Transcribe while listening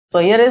So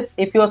here is,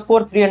 if you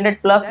score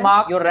 300 plus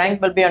marks, your rank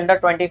will be under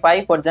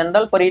 25 for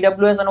general, for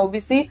EWS and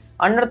OBC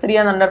under 3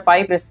 and under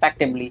 5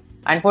 respectively,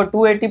 and for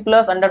 280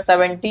 plus under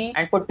 70,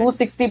 and for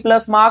 260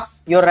 plus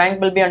marks your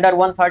rank will be under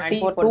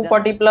 130, for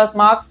 240 plus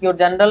marks your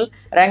general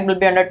rank will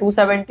be under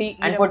 270,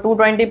 and for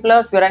 220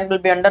 plus your rank will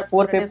be under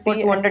 450, for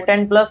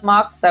 210 plus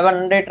marks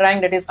 700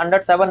 rank, that is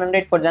under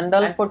 700 for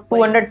general, and for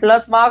 200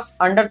 plus marks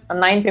under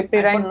 950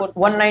 rank, for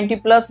 190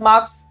 plus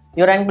marks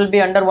your rank will be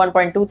under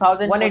 1.2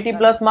 thousand, 180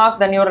 plus marks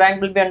then your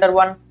rank will be under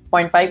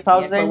 1.5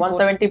 thousand,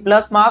 170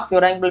 plus marks your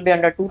rank will be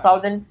under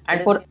 2,000,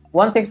 and for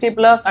 160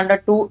 plus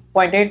under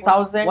 2.8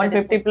 thousand,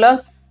 150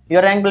 plus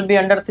your rank will be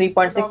under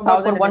 3.6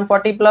 thousand,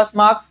 140 plus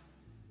marks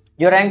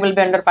your rank will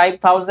be under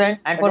 5,000,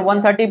 and for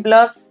 130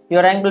 plus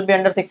your rank will be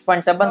under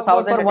 6.7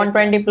 thousand, for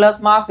 120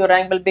 plus marks your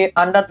rank will be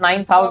under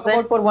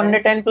 9,000, for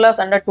 110 plus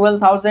under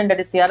 12,000, that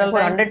is CRL,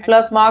 for 100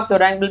 plus marks your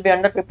rank will be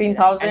under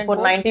 15,000, for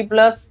 90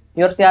 plus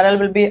your CRL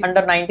will be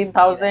under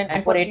 19,000,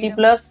 and for 80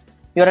 plus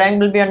your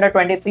rank will be under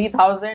 23,000.